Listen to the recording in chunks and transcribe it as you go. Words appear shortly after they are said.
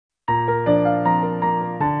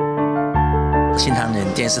新唐人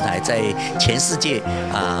电视台在全世界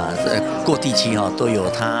各地区都有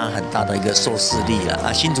它很大的一个收视力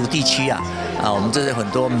了新竹地区我们这里很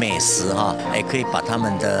多美食可以把他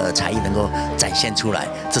们的才艺能够展现出来，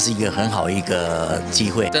这是一个很好一个机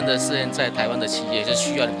会。真的是在台湾的企业就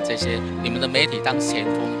需要你们的媒体当前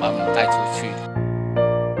锋，把我们带出去。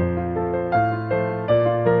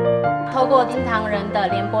透过新唐人的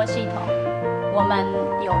联播系统，我们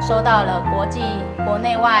有收到了国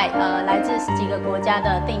内外来自10几个国家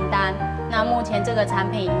的订单。那目前这个产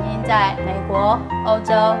品已经在美国、欧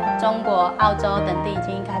洲、中国、澳洲等地已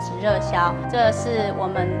经开始热销，这是我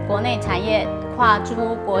们国内产业跨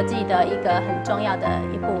出国际的一个很重要的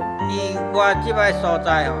一步。以我这摆所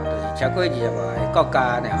在就是超过20个国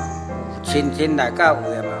家亲来到有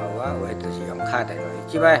的嘛，有的就是用卡电话。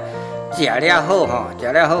这摆食了好食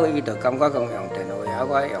了好，伊就感觉讲用电话，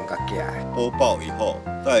我用家己的。播报以后，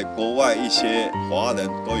在国外一些华人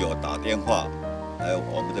都有打电话来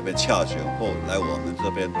我们这边洽询或来我们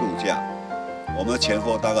这边度假。我们前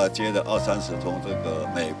后大概接了20-30通这个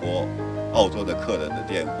美国、澳洲的客人的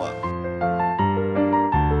电话。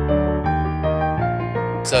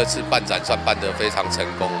这次办展算办得非常成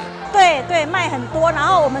功。对，卖很多。然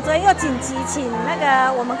后我们昨天又紧急请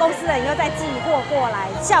我们公司的人又再寄货过来，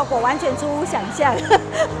效果完全出乎想象。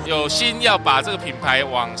有心要把这个品牌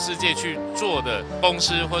往世界去做的公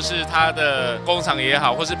司，或是它的工厂也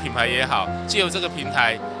好，或是品牌也好，借由这个平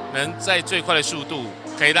台，能在最快的速度，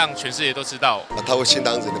可以让全世界都知道。透过新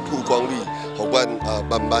唐人的曝光率，让阮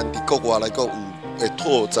慢慢伫国外来讲会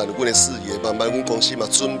拓展阮的视野，慢慢阮公司嘛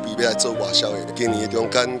准备要来做外销的。今年的中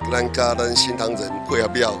间，咱新唐人配合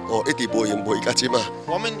了一直卖到今嘛。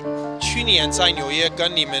我们去年在纽约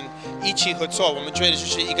跟你们一起合作，我们觉得就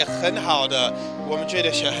是一个很好的，我们觉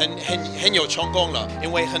得是很有成功了，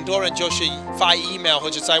因为很多人就是发 email 或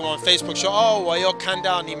者在我们 Facebook 说我有看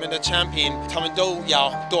到你们的产品，他们都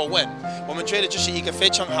要多问。我们觉得这是一个非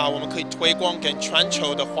常好，我们可以推广给全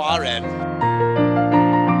球的华人。